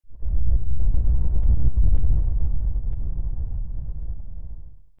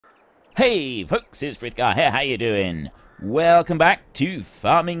Hey folks, it's Frithgar here, how you doing? Welcome back to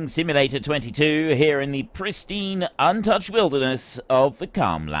Farming Simulator 22 here in the pristine, untouched wilderness of the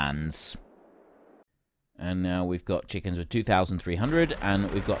Calmlands. And now we've got chickens with 2,300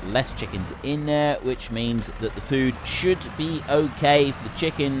 and we've got less chickens in there, which means that the food should be okay for the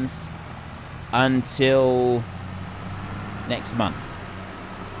chickens until next month.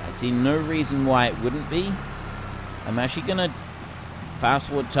 I see no reason why it wouldn't be. I'm actually going to fast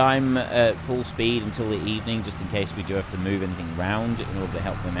forward time at full speed until the evening, just in case we do have to move anything around in order to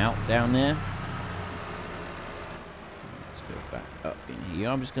help them out down there. Let's go back up in here.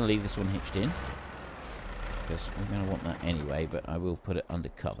 I'm just going to leave this one hitched in, because we're going to want that anyway, but I will put it under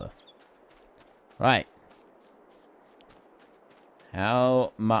cover. Right.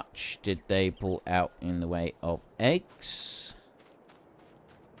 How much did they pull out in the way of eggs?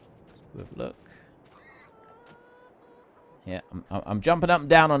 Let's have a look. Yeah, I'm jumping up and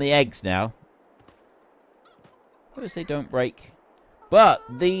down on the eggs now. Those they don't break. But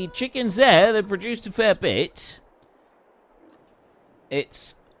the chickens there, they produced a fair bit.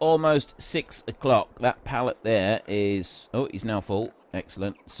 It's almost 6 o'clock. That pallet there is... Oh, he's now full.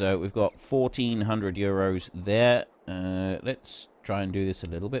 Excellent. So we've got 1,400 euros there. Let's try and do this a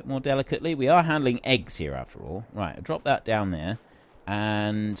little bit more delicately. We are handling eggs here after all. Right, I'll drop that down there.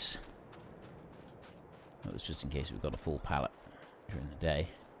 And... that was just in case we've got a full pallet during the day.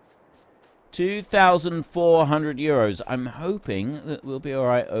 2,400 euros. I'm hoping that we'll be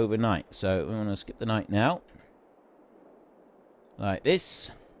alright overnight. So we want to skip the night now. Like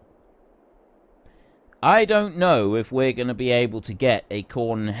this. I don't know if we're going to be able to get a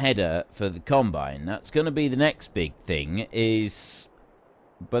corn header for the combine. That's going to be the next big thing, is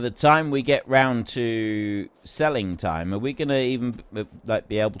by the time we get round to selling time, are we going to even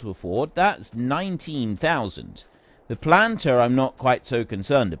be able to afford that? It's 19,000. The planter I'm not quite so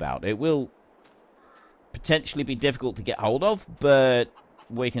concerned about. It will potentially be difficult to get hold of, but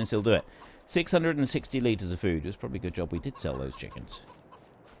we can still do it. 660 litres of food. It was probably a good job we did sell those chickens.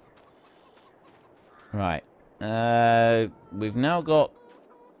 Right. We've now got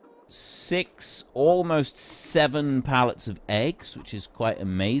 6, almost 7 pallets of eggs, which is quite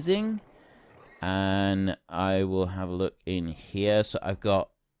amazing. And I will have a look in here. So I've got,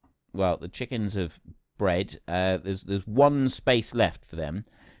 well, the chickens have bred. There's one space left for them.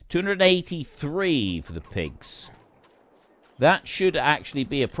 283 for the pigs. That should actually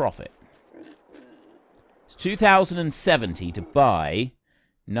be a profit. It's 2,070 to buy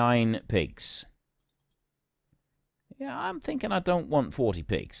 9 pigs. Yeah, I'm thinking I don't want 40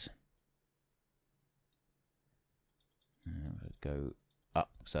 pigs. Let's go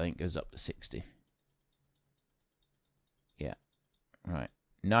up, so I think it goes up to 60. Yeah, right.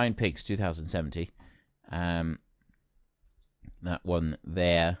 9 pigs, 2,070. That one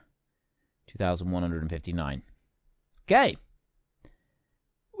there, 2,159. Okay.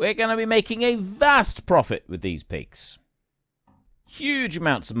 We're going to be making a vast profit with these pigs. Huge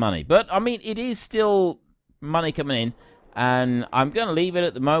amounts of money. But, I mean, it is still money coming in. And I'm going to leave it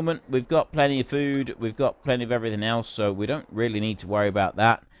at the moment. We've got plenty of food. We've got plenty of everything else. So we don't really need to worry about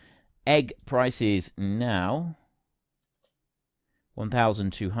that. Egg prices now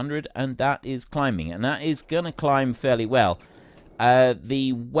 1,200. And that is climbing. And that is going to climb fairly well.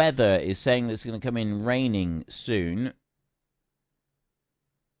 The weather is saying that it's going to come in raining soon.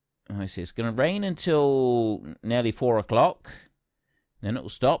 I see. It's going to rain until nearly 4 o'clock. Then it will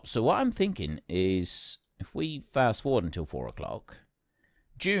stop. So what I'm thinking is, if we fast forward until 4 o'clock,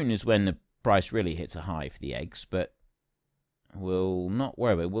 June is when the price really hits a high for the eggs, but we'll not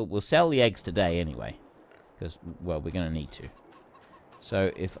worry about it. We'll sell the eggs today anyway, because, well, we're going to need to.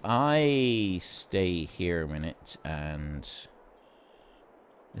 So if I stay here a minute and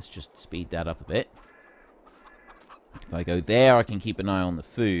let's just speed that up a bit. If I go there, I can keep an eye on the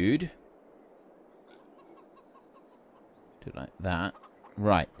food. Do it like that.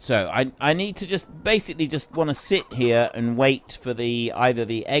 Right, so I need to just basically just want to sit here and wait for either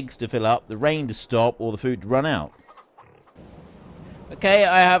the eggs to fill up, the rain to stop, or the food to run out. Okay,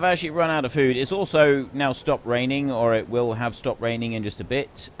 I have actually run out of food. It's also now stopped raining, or it will have stopped raining in just a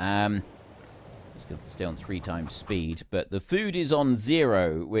bit. It's going to stay on 3 times speed, but the food is on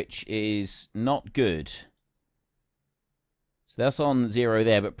 0, which is not good. So that's on 0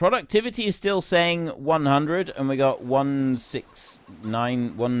 there, but productivity is still saying 100, and we got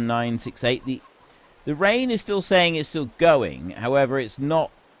 1968. The rain is still saying it's still going. However, it's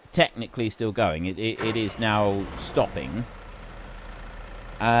not technically still going. It is now stopping.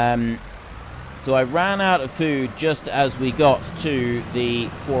 So I ran out of food just as we got to the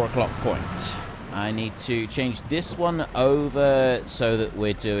 4 o'clock point. I need to change this one over so that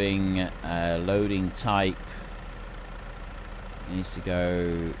we're doing loading type. It needs to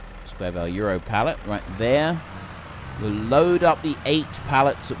go square bale Euro pallet right there. We'll load up the 8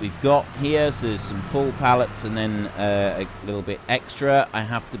 pallets that we've got here. So there's some full pallets and then a little bit extra. I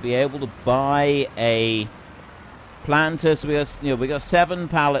have to be able to buy a planter. So we got 7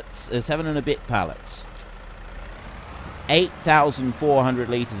 pallets, 7 and a bit pallets. There's 8,400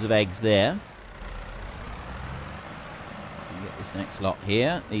 litres of eggs there. Get this next lot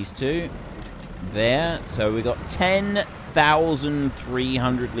here. These two. There. So we got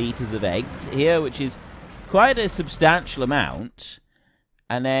 10,300 litres of eggs here, which is quite a substantial amount.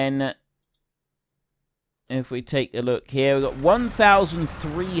 And then if we take a look here, we've got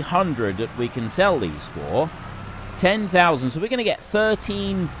 1,300 that we can sell these for. 10,000. So we're going to get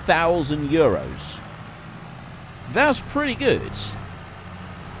 13,000 euros. That's pretty good.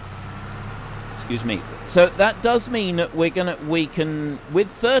 Excuse me. So that does mean that we can, with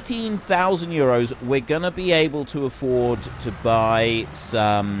 13,000 euros, we're going to be able to afford to buy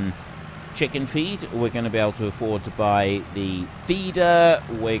some chicken feed. We're going to be able to afford to buy the feeder.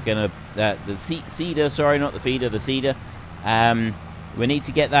 We're going to the seeder, sorry, not the feeder, the seeder. We need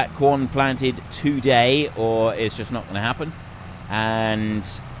to get that corn planted today, or it's just not going to happen. And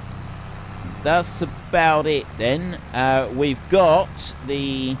that's about it then. We've got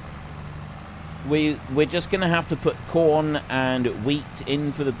the we're just going to have to put corn and wheat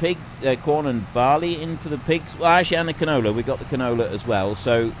in for the pig, corn and barley in for the pigs. Well, actually, and the canola. We got the canola as well,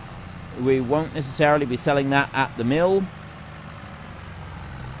 so we won't necessarily be selling that at the mill.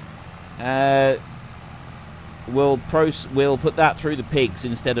 We'll put that through the pigs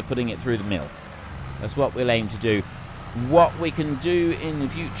instead of putting it through the mill. That's what we'll aim to do. What we can do in the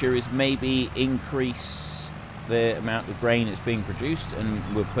future is maybe increase the amount of grain that's being produced,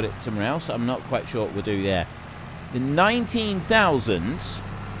 and we'll put it somewhere else. I'm not quite sure what we'll do there. The 19,000,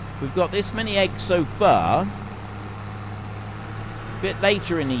 we've got this many eggs so far. A bit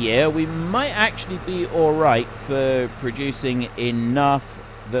later in the year, we might actually be alright for producing enough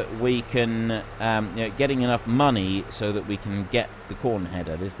that we can, getting enough money so that we can get the corn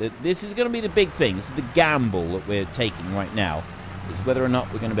header. This is going to be the big thing. This is the gamble that we're taking right now, is whether or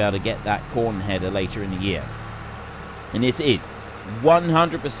not we're going to be able to get that corn header later in the year. And this is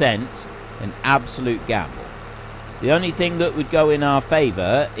 100% an absolute gamble. The only thing that would go in our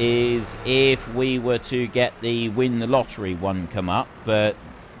favour is if we were to get the win the lottery one come up, but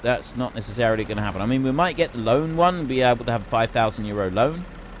that's not necessarily going to happen. I mean, we might get the loan one and be able to have a 5,000 euro loan,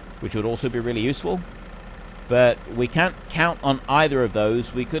 which would also be really useful. But we can't count on either of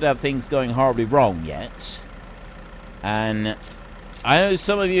those. We could have things going horribly wrong yet. And I know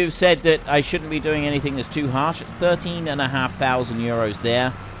some of you have said that I shouldn't be doing anything that's too harsh. It's 13,500 euros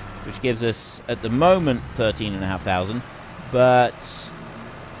there, which gives us, at the moment, 13,500. But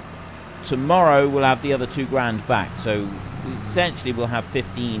tomorrow we'll have the other 2 grand back. So essentially we'll have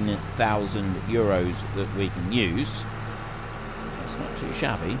 15,000 euros that we can use. That's not too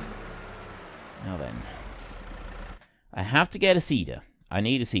shabby. Now then, I have to get a seeder. I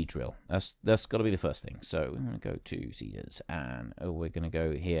need a seed drill. That's got to be the first thing. So we're going to go to seeders, and we're going to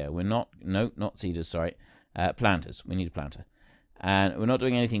go here. We're not, no, not seeders, sorry. Planters. We need a planter. And we're not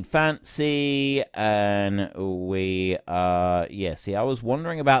doing anything fancy, and we are, yeah, see, I was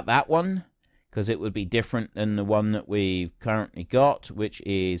wondering about that one, because it would be different than the one that we've currently got, which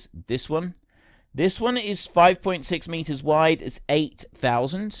is this one. This one is 5.6 meters wide. It's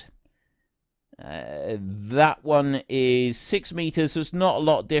 8,000. That one is 6 meters, so it's not a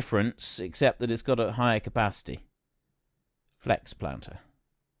lot of difference, except that it's got a higher capacity. Flex planter.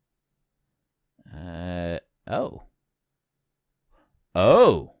 Oh.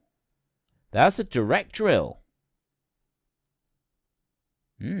 Oh. That's a direct drill.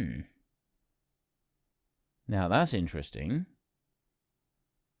 Now that's interesting.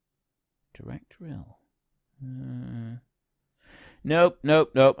 Direct drill. Nope.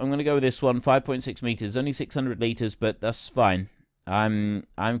 I'm going to go with this one. 5.6 meters, only 600 liters, but that's fine. I'm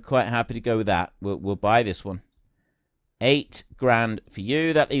quite happy to go with that. We'll buy this one. 8 grand for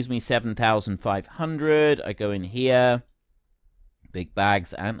you. That leaves me 7,500. I go in here. Big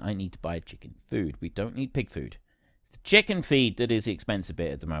bags, and I need to buy chicken food. We don't need pig food. It's the chicken feed that is the expensive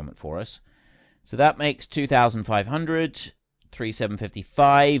bit at the moment for us. So that makes 2,500.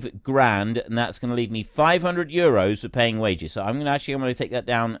 3,755 grand, and that's going to leave me 500 euros for paying wages. So I'm going to take that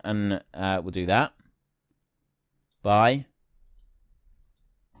down, and we'll do that. Buy.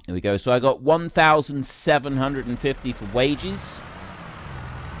 Here we go. So I got 1,750 for wages.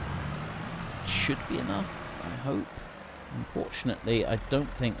 Should be enough, I hope. Unfortunately, I don't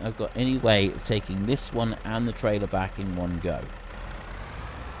think I've got any way of taking this one and the trailer back in one go.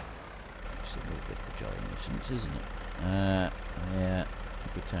 It's a little bit of a jolly nuisance, isn't it? Yeah,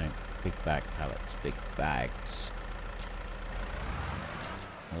 big tank, big bag pallets, big bags.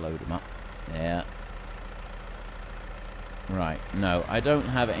 I'll load them up. Yeah. Right, no, I don't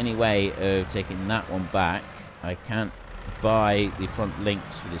have any way of taking that one back. I can't buy the front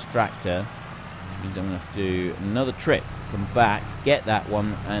links for this tractor, which means I'm going to have to do another trip, come back, get that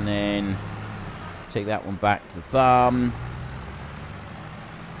one, and then take that one back to the farm.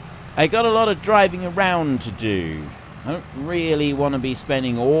 I got a lot of driving around to do. I don't really want to be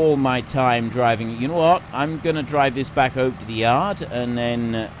spending all my time driving. You know what? I'm going to drive this back over to the yard, and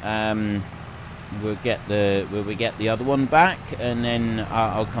then we'll get the other one back, and then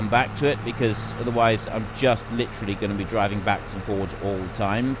I'll come back to it, because otherwise I'm just literally going to be driving backwards and forwards all the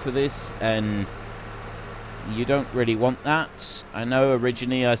time for this, and you don't really want that. I know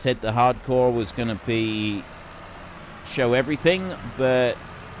originally I said the hardcore was going to be show everything, but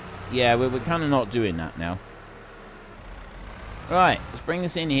yeah, we're kind of not doing that now. Right, let's bring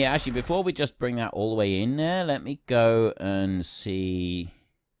this in here. Actually, before we just bring that all the way in there, let me go and see.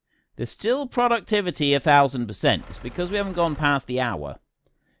 There's still productivity 1000%. It's because we haven't gone past the hour.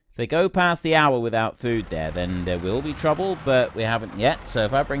 If they go past the hour without food there, then there will be trouble, but we haven't yet. So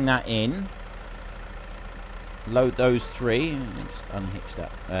if I bring that in, load those three, just unhitch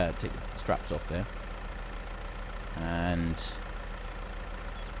that, take the straps off there. And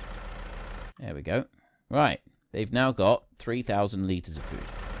there we go. Right, they've now got 3,000 litres of food,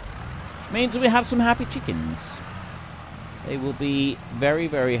 which means we have some happy chickens. They will be very,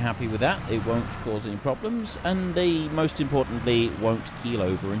 very happy with that. It won't cause any problems, and they, most importantly, won't keel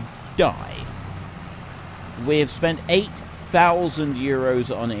over and die. We have spent 8,000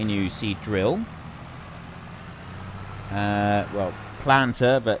 euros on a new seed drill. Well,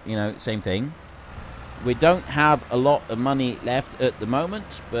 planter, but, you know, same thing. We don't have a lot of money left at the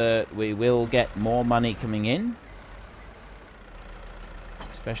moment, but we will get more money coming in.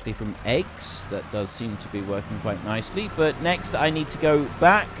 Especially from eggs. That does seem to be working quite nicely. But next I need to go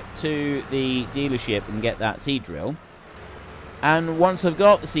back to the dealership and get that seed drill. And once I've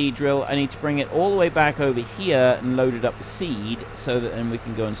got the seed drill, I need to bring it all the way back over here and load it up with seed, so that then we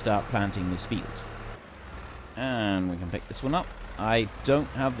can go and start planting this field. And we can pick this one up. I don't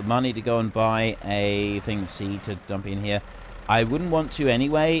have the money to go and buy a thing of seed to dump in here. I wouldn't want to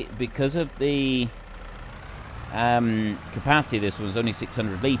anyway, because of the capacity of this was only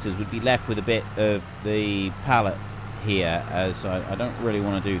 600 litres. Would be left with a bit of the pallet here, as I don't really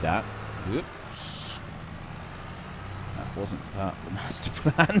want to do that. Whoops. That wasn't part of the master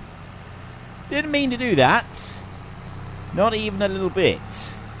plan. Didn't mean to do that. Not even a little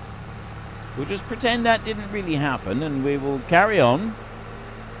bit. We'll just pretend that didn't really happen, and we will carry on.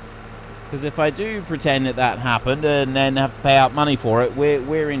 Because if I do pretend that that happened and then have to pay out money for it,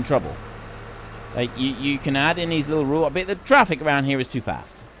 we're in trouble. Like, you can add in these little rules. But the traffic around here is too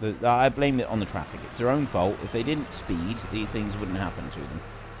fast. I blame it on the traffic. It's their own fault. If they didn't speed, these things wouldn't happen to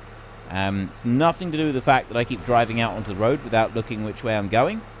them. It's nothing to do with the fact that I keep driving out onto the road without looking which way I'm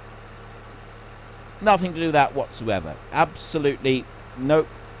going. Nothing to do with that whatsoever. Absolutely, nope,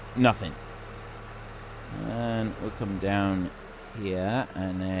 nothing. And we'll come down here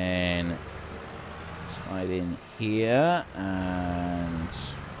and then slide in here and...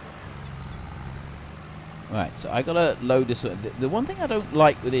 Right, so I gotta load this. The one thing I don't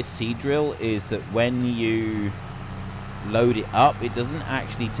like with this seed drill is that when you load it up, it doesn't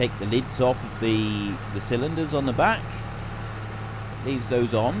actually take the lids off of the cylinders on the back. It leaves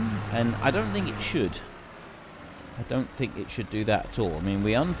those on, and I don't think it should. I don't think it should do that at all. I mean,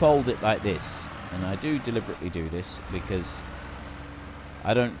 we unfold it like this, and I do deliberately do this because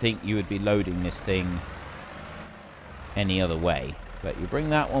I don't think you would be loading this thing any other way. But you bring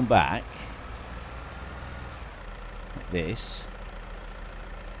that one back. This,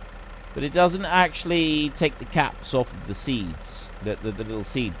 but it doesn't actually take the caps off of the seeds, the little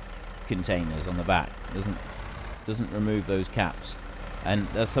seed containers on the back. It doesn't remove those caps, and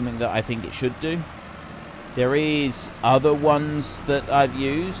that's something that I think it should do. There is other ones that I've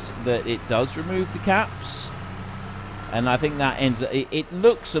used that it does remove the caps, and I think that ends. It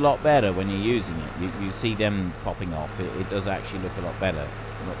looks a lot better when you're using it. You see them popping off. It does actually look a lot better,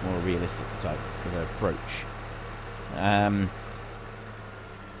 a lot more realistic type of approach. You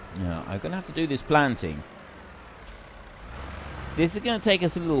know, I'm going to have to do this planting. This is going to take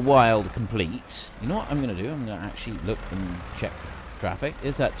us a little while to complete. You know what I'm going to do? I'm going to actually look and check traffic.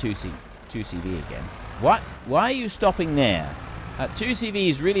 Is that 2CV again? What? Why are you stopping there? That 2CV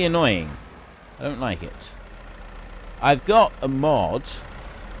is really annoying. I don't like it. I've got a mod.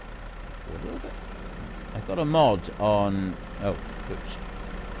 I've got a mod on... Oh, oops.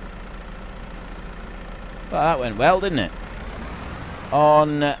 Well, that went well, didn't it?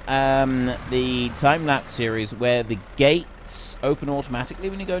 On the time-lapse series where the gates open automatically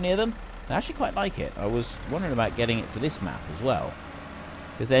when you go near them. I actually quite like it. I was wondering about getting it for this map as well.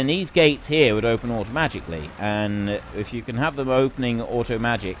 Because then these gates here would open automatically. And if you can have them opening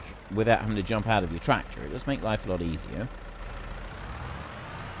auto-magic without having to jump out of your tractor, it does make life a lot easier.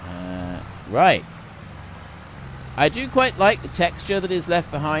 Right. I do quite like the texture that is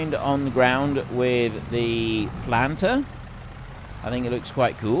left behind on the ground with the planter. I think it looks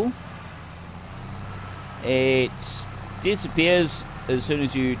quite cool. It disappears as soon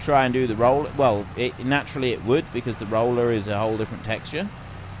as you try and do the roll. Well, naturally it would, because the roller is a whole different texture.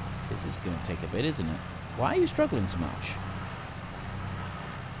 This is going to take a bit, isn't it? Why are you struggling so much?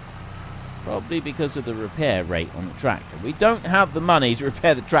 Probably because of the repair rate on the tractor. We don't have the money to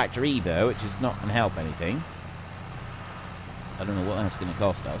repair the tractor either, which is not going to help anything. I don't know what that's going to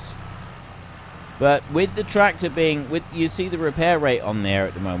cost us. But with the tractor being... you see the repair rate on there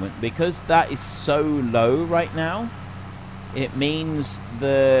at the moment. Because that is so low right now, it means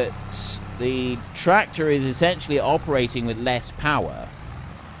that the tractor is essentially operating with less power.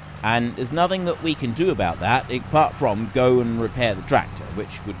 And there's nothing that we can do about that apart from go and repair the tractor,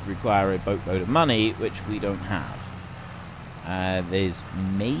 which would require a boatload of money, which we don't have. There's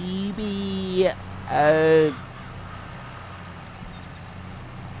maybe... how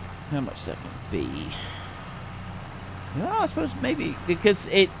much that can be? Well, I suppose maybe, because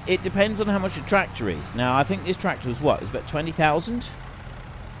it depends on how much the tractor is. Now, I think this tractor is what? It's about 20,000?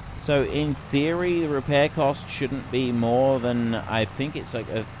 So, in theory, the repair cost shouldn't be more than, I think it's like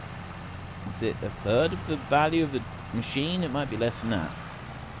a... Is it a third of the value of the machine? It might be less than that.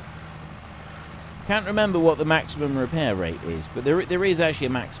 Can't remember what the maximum repair rate is, but there is actually a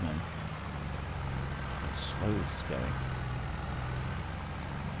maximum. How slow this is going.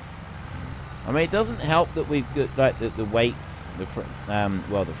 I mean, it doesn't help that we've got like the weight, the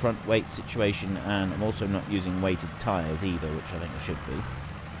front weight situation, and I'm also not using weighted tires either, which I think I should be.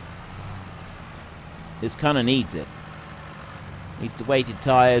 This kind of needs it. Needs the weighted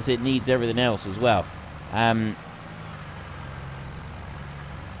tires. It needs everything else as well. Oh,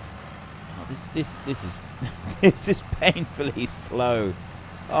 this is this is painfully slow.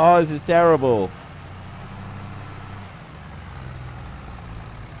 Oh, this is terrible.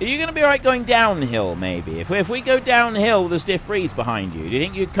 Are you going to be alright going downhill, maybe? If we go downhill with a stiff breeze behind you, do you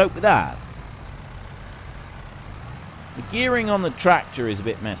think you'd cope with that? The gearing on the tractor is a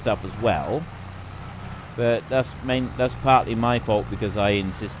bit messed up as well. But that's partly my fault, because I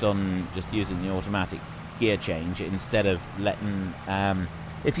insist on just using the automatic gear change instead of letting...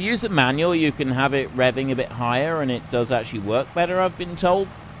 if you use the manual, you can have it revving a bit higher, and it does actually work better, I've been told.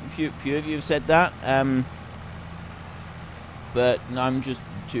 A few of you have said that. But I'm just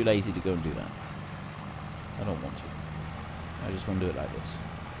too lazy to go and do that. I don't want to. I just want to do it like this.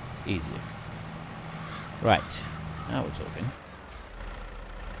 It's easier. Right. Now we're talking.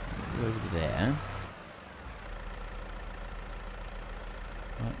 Go over to there.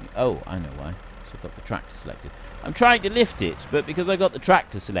 Oh, I know why. So I've got the tractor selected. I'm trying to lift it, but because I got the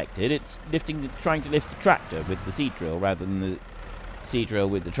tractor selected, it's trying to lift the tractor with the seed drill rather than the seed drill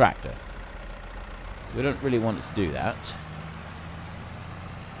with the tractor. We don't really want it to do that.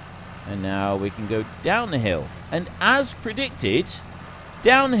 And now we can go down the hill. And as predicted,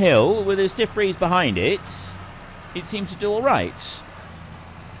 downhill with a stiff breeze behind it, it seems to do alright.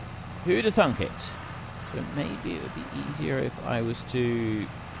 Who'd have thunk it? So maybe it would be easier if I was to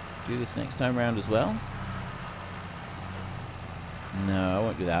do this next time round as well. No, I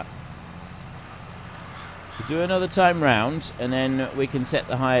won't do that. We'll do another time round, and then we can set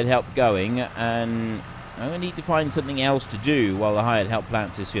the hired help going, and I'm going to need to find something else to do while the hired help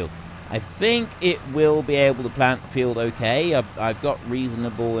plants this field. I think it will be able to plant the field okay. I've got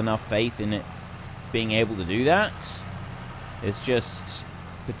reasonable enough faith in it being able to do that. It's just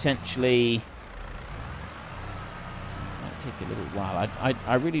potentially... might take a little while.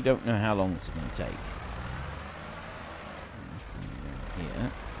 I really don't know how long this is going to take. Just bring it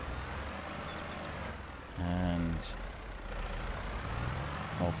here. And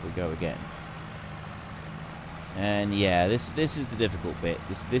off we go again. And yeah, this is the difficult bit.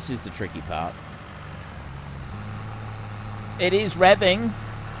 This is the tricky part. It is revving.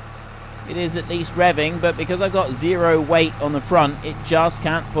 It is at least revving, but because I've got zero weight on the front, it just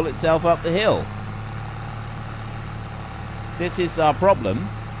can't pull itself up the hill. This is our problem.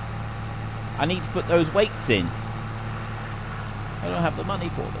 I need to put those weights in. I don't have the money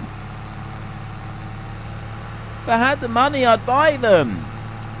for them. If I had the money, I'd buy them.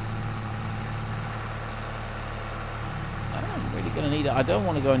 I'm really going to need it. I don't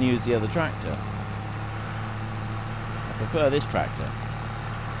want to go and use the other tractor. I prefer this tractor.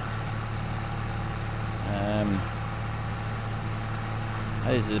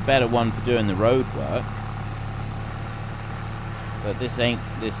 This is a better one for doing the road work. But this ain't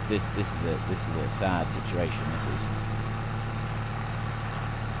this is a sad situation. This is.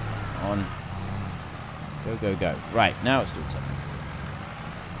 Come on. Go, go, go. Right, now it's doing something.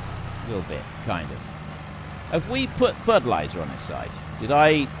 A little bit, kind of. Have we put fertilizer on this side? Did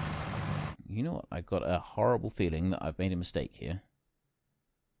I... You know what? I've got a horrible feeling that I've made a mistake here.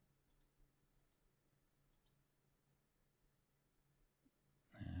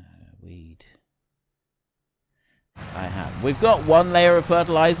 Weed. I have. We've got one layer of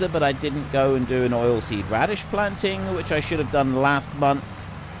fertilizer, but I didn't go and do an oilseed radish planting, which I should have done last month.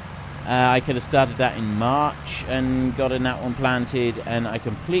 I could have started that in March and gotten that one planted, and I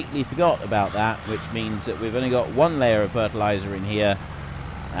completely forgot about that, which means that we've only got one layer of fertilizer in here,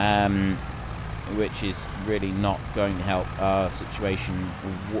 which is really not going to help our situation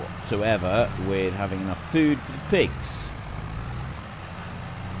whatsoever with having enough food for the pigs.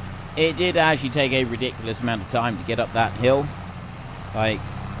 It did actually take a ridiculous amount of time to get up that hill. Like,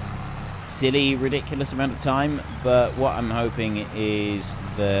 silly, ridiculous amount of time. But what I'm hoping is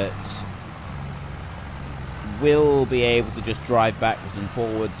that we'll be able to just drive backwards and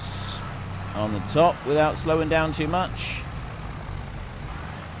forwards on the top without slowing down too much.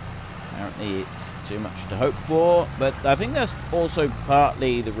 Apparently it's too much to hope for. But I think that's also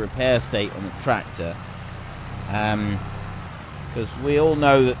partly the repair state on the tractor. Because we all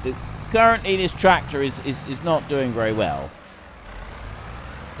know that currently this tractor is not doing very well.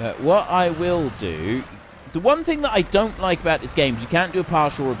 But what I will do... The one thing that I don't like about this game is you can't do a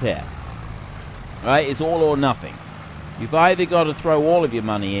partial repair. Right? It's all or nothing. You've either got to throw all of your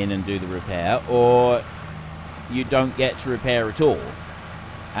money in and do the repair, or you don't get to repair at all.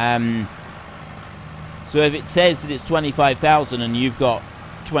 So if it says that it's 25,000 and you've got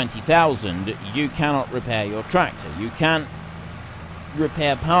 20,000, you cannot repair your tractor. You can't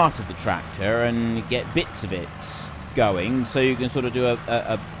repair part of the tractor and get bits of it going, so you can sort of do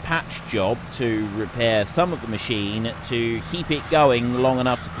a patch job to repair some of the machine to keep it going long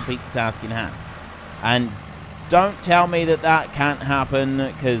enough to complete the task in hand. And don't tell me that that can't happen,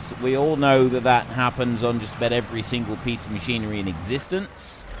 because we all know that that happens on just about every single piece of machinery in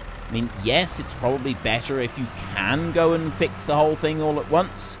existence. I mean, yes, it's probably better if you can go and fix the whole thing all at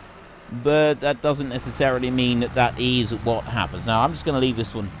once, but that doesn't necessarily mean that that is what happens. Now, I'm just going to leave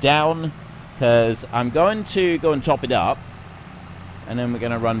this one down, because I'm going to go and top it up, and then we're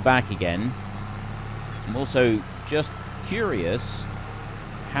going to run back again. I'm also just curious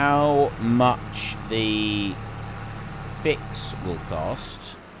how much the fix will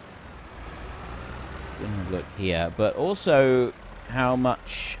cost. Let's go and have a look here. But also how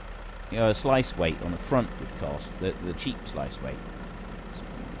much, you know, a slice weight on the front would cost, the cheap slice weight.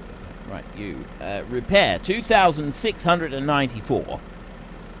 Right, you. Repair, 2,694.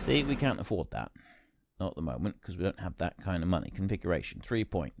 See, we can't afford that. Not at the moment, because we don't have that kind of money. Configuration,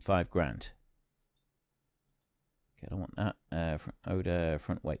 3.5 grand. Okay, I don't want that. Odor,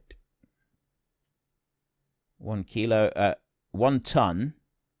 front weight. 1 kilo, 1 ton.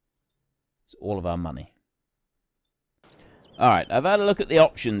 It's all of our money. Alright, I've had a look at the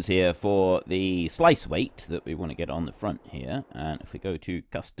options here for the slice weight that we want to get on the front here. And if we go to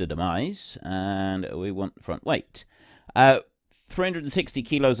customize, and we want the front weight. 360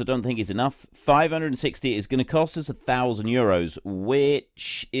 kilos I don't think is enough. 560 is going to cost us €1,000,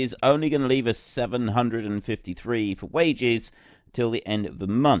 which is only going to leave us 753 for wages till the end of the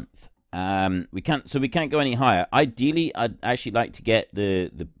month. We can't go any higher. Ideally, I'd actually like to get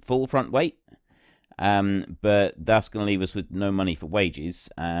the full front weight. But that's going to leave us with no money for wages,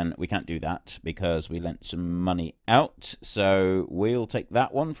 and we can't do that because we lent some money out. So we'll take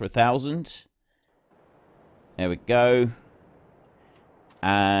that one for 1,000. There we go.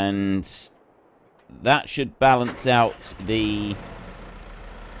 And that should balance out the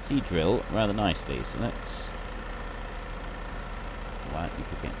seed drill rather nicely. So let's... Why don't you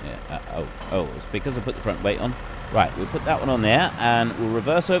put it there? Oh, it's because I put the front weight on. Right, we'll put that one on there, and we'll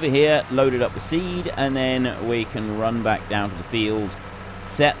reverse over here, load it up with seed, and then we can run back down to the field,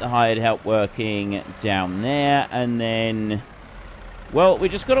 set the hired help working down there, and then... Well, we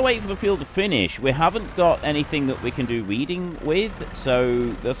just got to wait for the field to finish. We haven't got anything that we can do weeding with,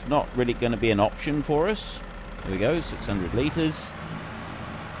 so that's not really going to be an option for us. There we go, 600 litres.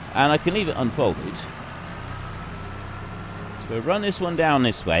 And I can leave it unfolded. So So run this one down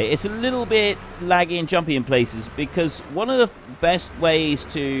this way. It's a little bit laggy and jumpy in places because one of the best ways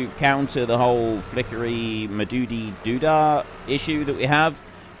to counter the whole flickery madoody doodah issue that we have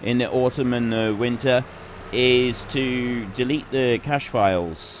in the autumn and the winter is to delete the cache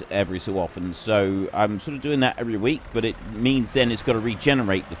files every so often. So I'm sort of doing that every week, but it means then it's got to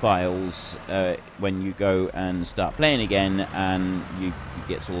regenerate the files when you go and start playing again, and it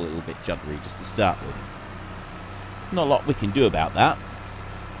gets all a little bit juggery just to start with. Not a lot we can do about that.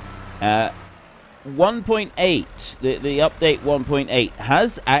 1.8, the update 1.8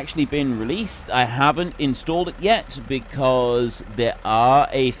 has actually been released. I haven't installed it yet because there are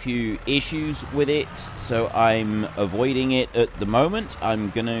a few issues with it, so I'm avoiding it at the moment. I'm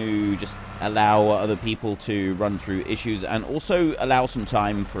going to just allow other people to run through issues and also allow some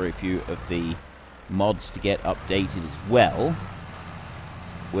time for a few of the mods to get updated as well,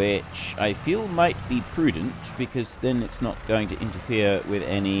 which I feel might be prudent because then it's not going to interfere with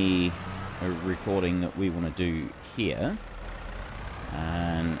any recording that we want to do here.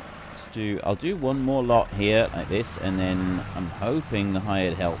 And I'll do one more lot here like this, and then I'm hoping the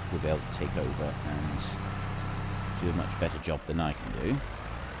hired help will be able to take over and do a much better job than I can do.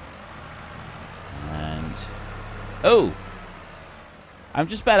 And oh, I'm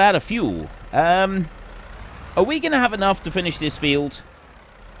just about out of fuel. Are we gonna have enough to finish this field?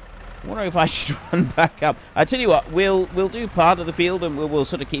 I wonder if I should run back up. I tell you what, we'll do part of the field and we'll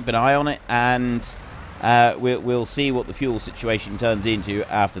sort of keep an eye on it, and we'll see what the fuel situation turns into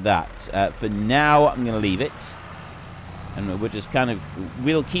after that. For now, I'm going to leave it, and we'll just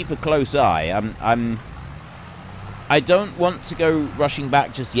we'll keep a close eye. I don't want to go rushing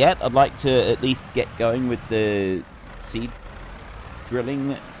back just yet. I'd like to at least get going with the seed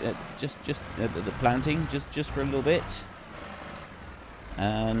drilling, just the planting, just for a little bit.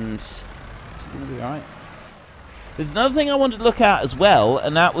 And it's going to be alright. There's another thing I wanted to look at as well,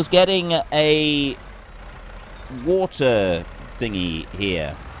 and that was getting a water thingy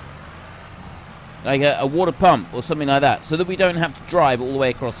here. Like a water pump or something like that, so that we don't have to drive all the way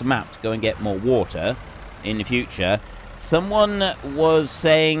across the map to go and get more water in the future. Someone was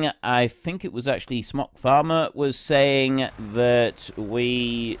saying, I think it was actually Smock Farmer, was saying that if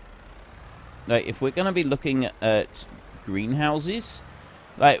we're going to be looking at greenhouses,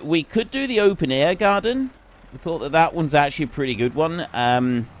 like, we could do the open air garden. I thought that one's actually a pretty good one.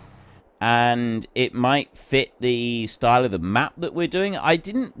 And it might fit the style of the map that we're doing. I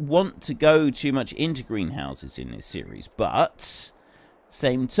didn't want to go too much into greenhouses in this series, but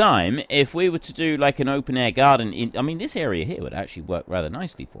same time, if we were to do like an open air garden, I mean, this area here would actually work rather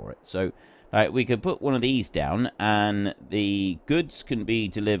nicely for it. So we could put one of these down, and the goods can be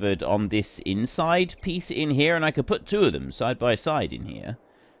delivered on this inside piece in here, and I could put two of them side by side in here.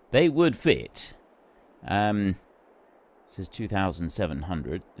 They would fit. It says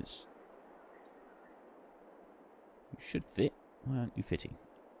 2,700. You should fit. Why aren't you fitting?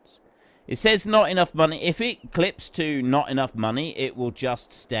 It says not enough money. If it clips to not enough money, it will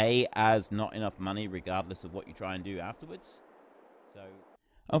just stay as not enough money regardless of what you try and do afterwards. So,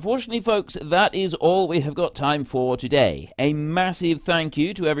 unfortunately, folks, that is all we have got time for today. A massive thank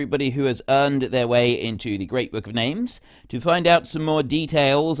you to everybody who has earned their way into the Great Book of Names. To find out some more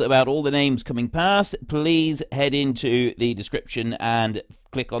details about all the names coming past, please head into the description and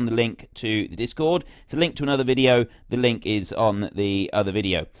click on the link to the Discord. It's a link to another video. The link is on the other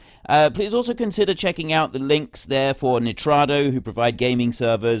video. Please also consider checking out the links there for Nitrado, who provide gaming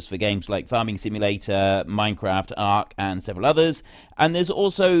servers for games like Farming Simulator, Minecraft, Ark, and several others. And there's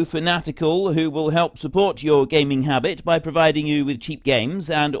also Fanatical, who will help support your gaming habit by providing you with cheap games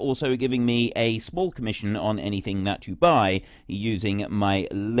and also giving me a small commission on anything that you buy using my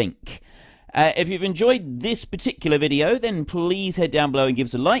link. If you've enjoyed this particular video, then please head down below and give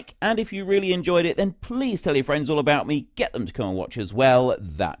us a like. And if you really enjoyed it, then please tell your friends all about me. Get them to come and watch as well.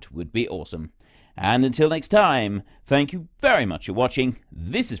 That would be awesome. And until next time, thank you very much for watching.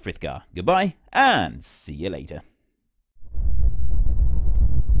 This is Frithgar. Goodbye, and see you later.